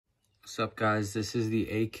What's up, guys? This is the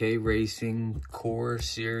AK Racing Core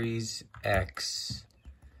Series X.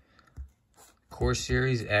 Core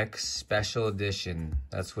Series X Special Edition.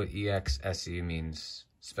 That's what EXSE means.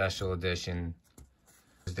 Special Edition.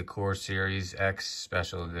 This is the Core Series X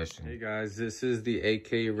Special Edition. Hey guys, this is the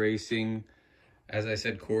AK Racing, as I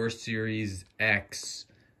said, Core Series X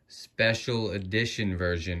Special Edition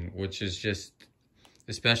version, which is just,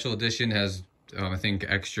 the Special Edition has I think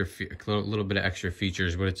a little bit of extra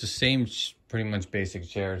features, but it's the same pretty much basic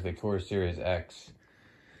chair as the Core Series X.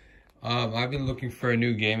 I've been looking for a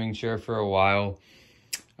new gaming chair for a while.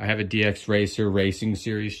 I have a DX Racer Racing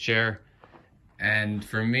Series chair, and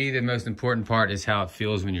for me the most important part is how it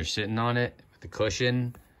feels when you're sitting on it, with the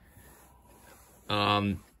cushion.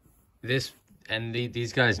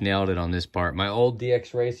 These guys nailed it on this part. My old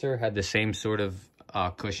DX Racer had the same sort of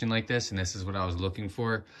cushion like this, and this is what I was looking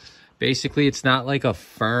for. Basically, it's not like a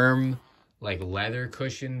firm, like leather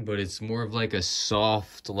cushion, but it's more of like a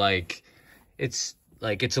soft, it's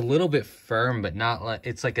a little bit firm, but not like,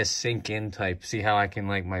 it's like a sink in type. See how I can,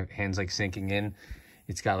 like, my hands like sinking in?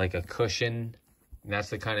 It's got like a cushion, and that's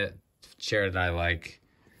the kind of chair that I like.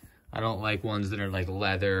 I don't like ones that are like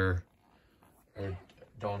leather or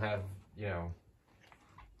don't have, you know,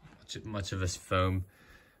 much of a foam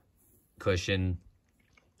cushion.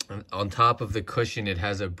 On top of the cushion, it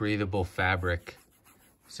has a breathable fabric,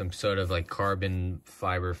 some sort of like carbon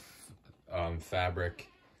fiber fabric.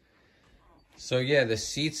 So yeah, the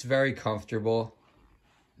seat's very comfortable.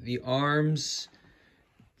 The arms,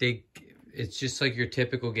 it's just like your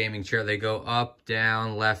typical gaming chair. They go up,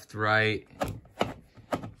 down, left, right,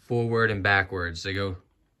 forward, and backwards. They go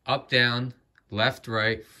up, down, left,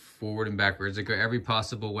 right, forward, and backwards. They go every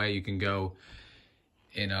possible way you can go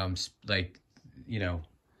in, like, you know,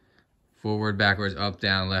 forward, backwards, up,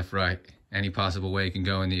 down, left, right. Any possible way you can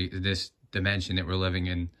go in this dimension that we're living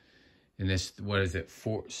in this, what is it,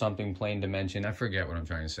 something plane dimension? I forget what I'm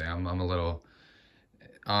trying to say. I'm a little,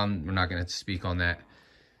 we're not going to speak on that.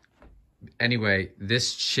 Anyway,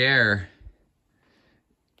 this chair,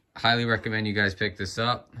 highly recommend you guys pick this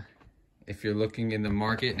up if you're looking in the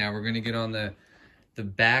market. Now we're going to get on the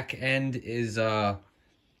back end is, it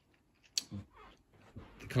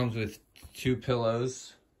comes with 2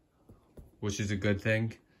 pillows, which is a good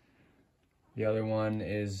thing. The other one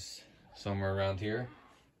is somewhere around here.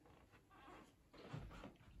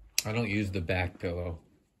 I don't use the back pillow.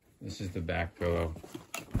 This is the back pillow.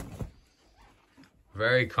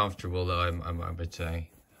 Very comfortable though, I would say.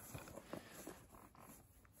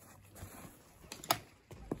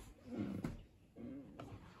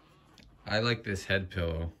 I like this head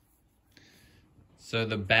pillow. So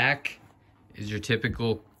the back is your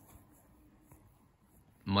typical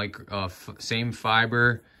same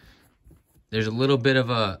fiber. There's a little bit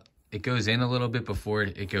of it goes in a little bit before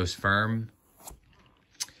it goes firm.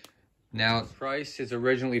 Now, price is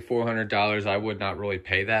originally $400. I would not really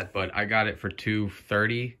pay that, but I got it for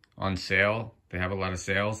 $230 on sale. They have a lot of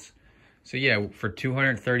sales. So yeah, for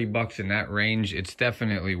 230 bucks in that range, it's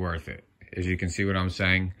definitely worth it. As you can see what I'm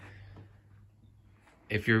saying.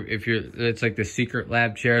 It's like the Secret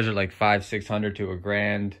Lab chairs are like $500-600 to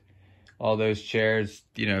 $1,000. All those chairs,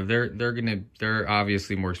 you know, they're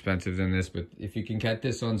obviously more expensive than this, but if you can get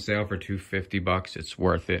this on sale for $250 bucks, it's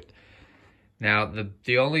worth it. Now,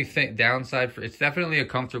 the only downside it's definitely a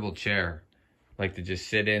comfortable chair, like to just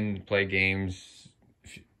sit in, play games,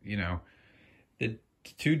 you know. The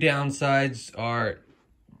 2 downsides are,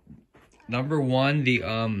 number one, the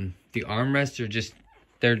armrests are just,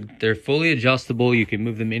 they're fully adjustable. You can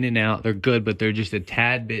move them in and out. They're good, but they're just a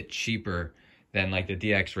tad bit cheaper than like the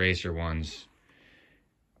DX Racer ones.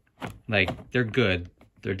 Like, they're good.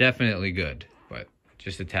 They're definitely good, but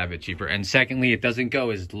just a tad bit cheaper. And secondly, it doesn't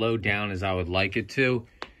go as low down as I would like it to.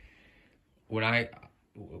 That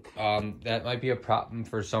might be a problem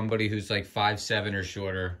for somebody who's like 5'7" or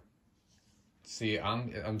shorter. See,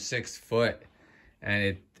 I'm 6 foot,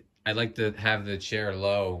 and I'd like to have the chair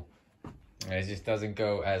low. And it just doesn't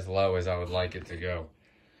go as low as I would like it to go.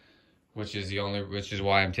 Which is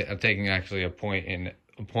why I'm taking actually a point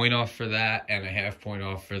off for that, and a half point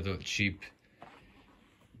off for the cheap,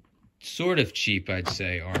 sort of cheap, I'd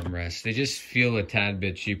say, armrest. They just feel a tad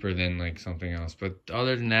bit cheaper than like something else. But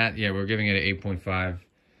other than that, yeah, we're giving it an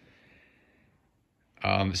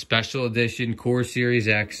 8.5. Special edition Core Series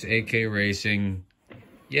X AK Racing.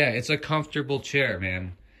 Yeah, it's a comfortable chair,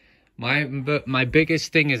 man. My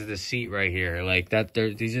biggest thing is the seat right here. Like that,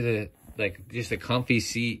 these are the, like, just a comfy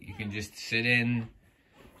seat you can just sit in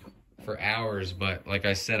for hours. But like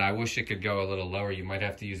I said, I wish it could go a little lower. You might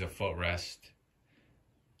have to use a footrest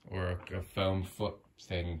or a foam foot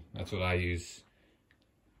thing. That's what I use.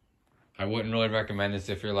 I wouldn't really recommend this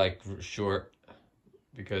if you're like short,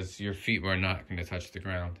 because your feet are not going to touch the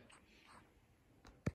ground.